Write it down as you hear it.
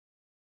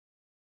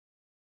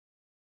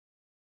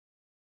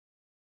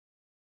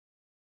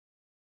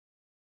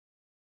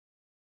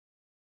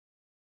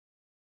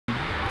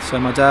So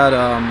my dad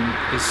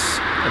is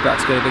about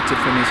to get evicted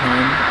from his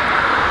home,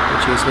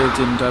 which he has lived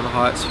in Dover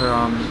Heights for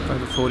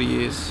over 40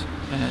 years.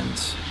 And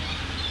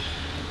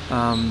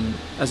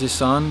as his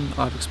son,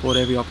 I've explored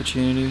every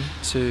opportunity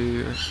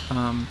to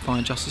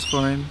find justice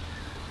for him.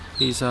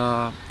 He's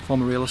a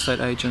former real estate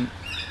agent,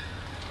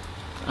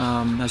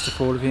 has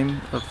defrauded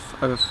him of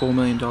over $4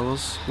 million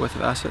worth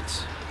of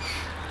assets,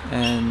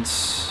 and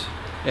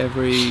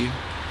every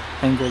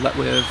angle that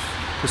we've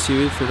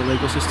pursued through the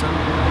legal system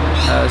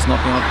has not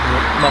been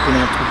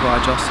able to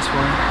provide justice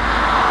for him.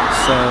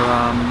 So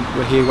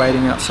we're here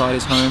waiting outside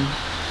his home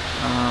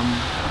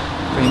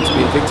for him to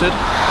be evicted,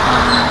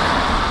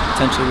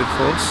 potentially with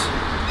force.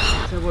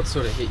 So what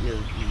sort of hit you,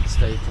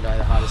 Steve, today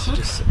the hardest?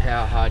 Just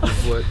how hard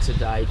you've worked to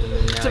date, and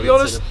then now to be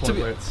honest, to the point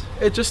where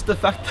it's just the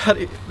fact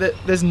that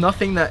there's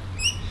nothing that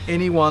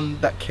anyone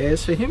that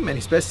cares for him and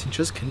his best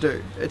interest can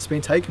do. It's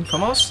been taken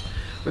from us.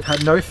 We've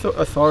had no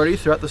authority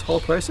throughout this whole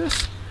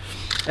process,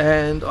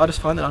 and I just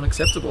find that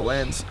unacceptable.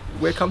 And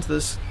we're come to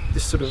this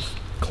sort of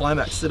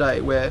climax today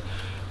where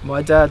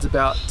my dad's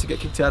about to get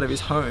kicked out of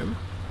his home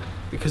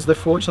because of the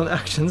fraudulent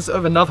actions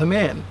of another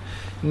man.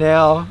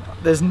 Now,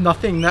 there's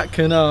nothing that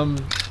can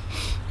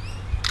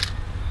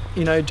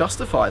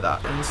justify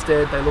that. And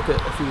instead, they look at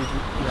a few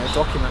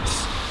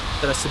documents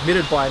that are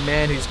submitted by a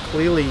man who's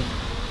clearly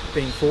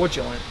being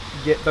fraudulent,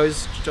 yet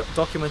those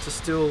documents are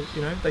still,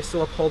 they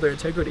still uphold their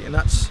integrity, and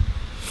that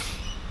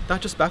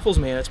just baffles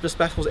me, and it just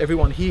baffles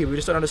everyone here. We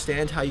just don't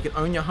understand how you can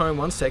own your home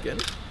 1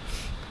 second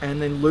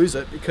and then lose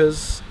it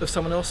because of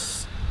someone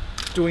else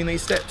doing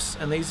these steps.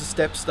 And these are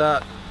steps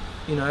that,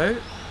 the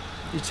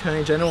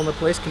Attorney General and the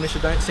Police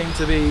Commissioner don't seem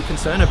to be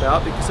concerned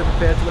about because they're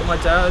prepared to let my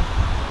dad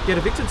get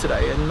evicted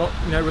today and not,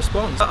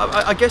 respond.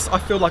 I guess I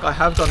feel like I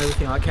have done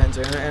everything I can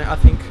do, and I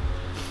think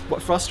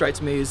what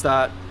frustrates me is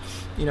that,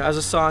 as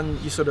a son,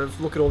 you sort of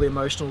look at all the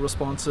emotional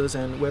responses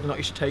and whether or not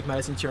you should take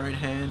matters into your own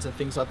hands and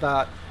things like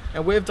that.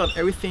 And we've done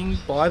everything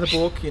by the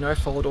book,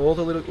 followed all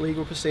the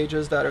legal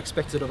procedures that are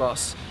expected of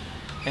us.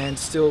 And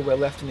still we're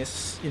left in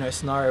this,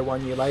 scenario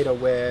 1 year later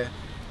where,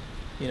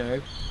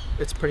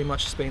 it's pretty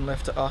much just been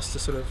left to us to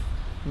sort of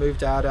move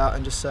dad out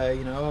and just say,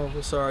 oh,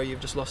 well, sorry, you've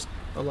just lost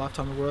a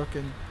lifetime of work,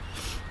 and,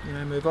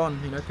 move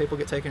on. People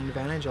get taken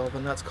advantage of,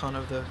 and that's kind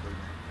of the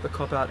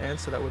cop-out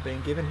answer that we're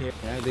being given here.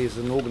 There's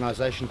an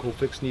organisation called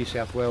Fix New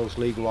South Wales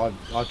Legal. I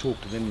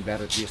talked to them about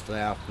it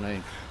yesterday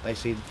afternoon. They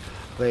said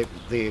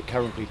they're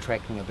currently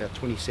tracking about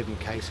 27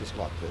 cases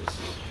like this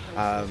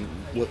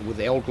with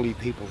elderly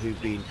people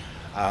who've been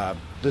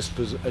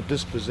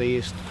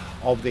dispossessed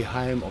of their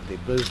home, of their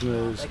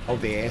business,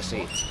 of their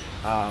assets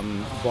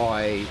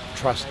by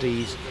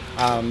trustees,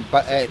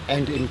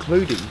 and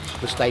including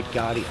the state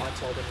guardian,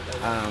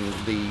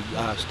 the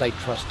state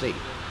trustee.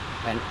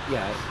 And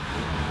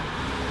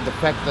the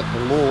fact that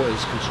the law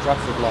is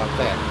constructed like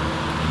that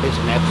is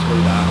an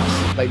absolute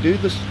arse. They do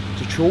this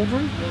to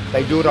children,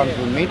 they do it under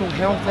the Mental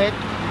Health Act,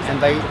 and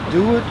they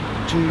do it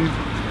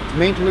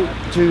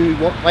to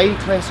what they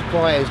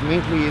classify as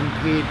mentally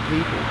impaired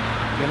people,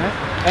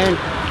 and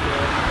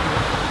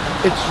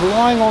it's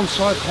relying on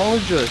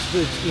psychologists.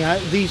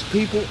 These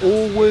people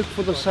all work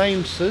for the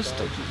same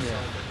system,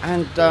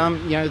 and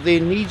there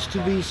needs to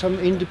be some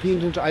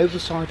independent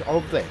oversight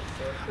of that.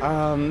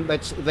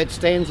 That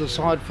stands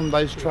aside from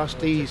those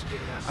trustees.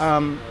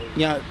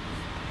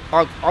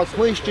 I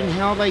question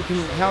how they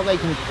can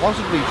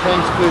possibly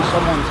transfer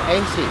someone's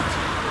assets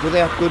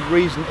without good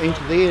reason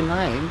into their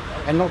name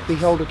and not be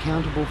held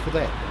accountable for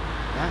that.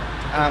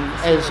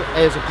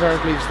 As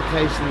apparently is the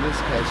case in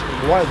this case.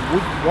 Why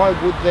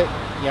would that?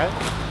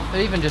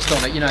 But even just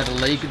on it,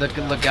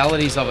 the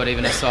legalities of it,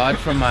 even aside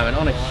for a moment,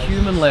 on a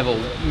human level,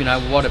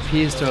 what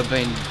appears to have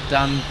been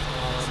done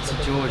to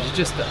George is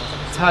just.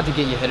 It's hard to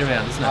get your head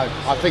around, isn't it?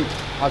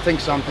 I think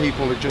some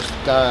people are just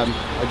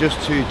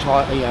too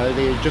tight.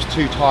 They're just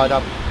too tied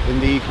up in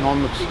the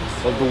economics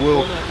of the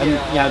world, and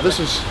this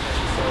is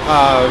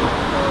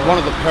one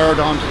of the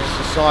paradigms of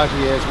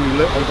society as we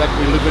live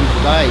in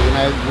today.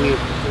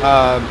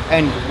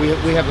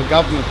 We have a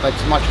government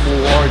that's much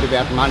more worried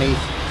about money,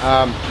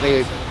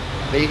 the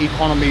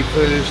economy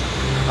first.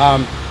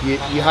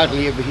 You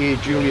hardly ever hear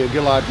Julia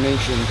Gillard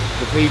mention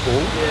the people.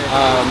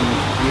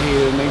 You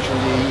hear her mention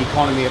the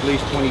economy at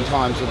least 20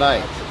 times a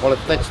day. Well, if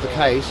that's the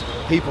case,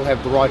 people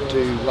have the right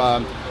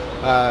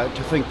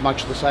to think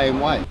much the same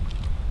way.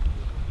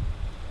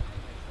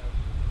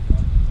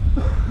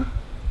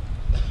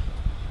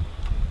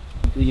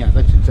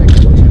 That's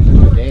exactly what's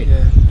happened to Dad.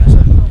 Yeah,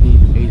 exactly.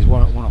 He's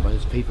one of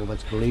those people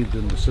that's believed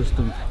in the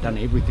system, done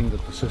everything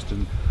that the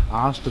system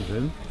asked of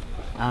him.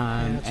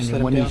 And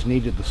then when he's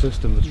needed the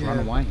system, it's run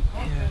away.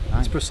 Yeah,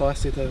 that's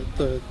precisely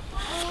the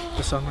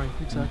summary,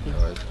 exactly.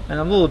 And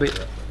I'm a little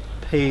bit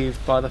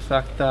peeved by the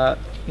fact that,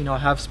 I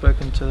have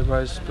spoken to the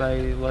Rose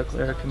Bay local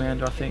area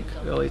commander, I think,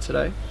 earlier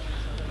today.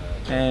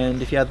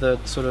 And if he had the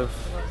sort of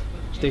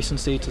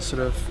decency to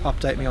sort of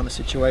update me on the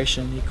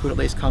situation, he could at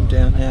least come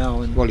down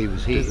now and... Well, he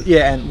was here.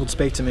 Yeah, and would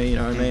speak to me,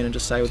 and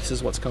just say, well, this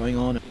is what's going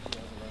on.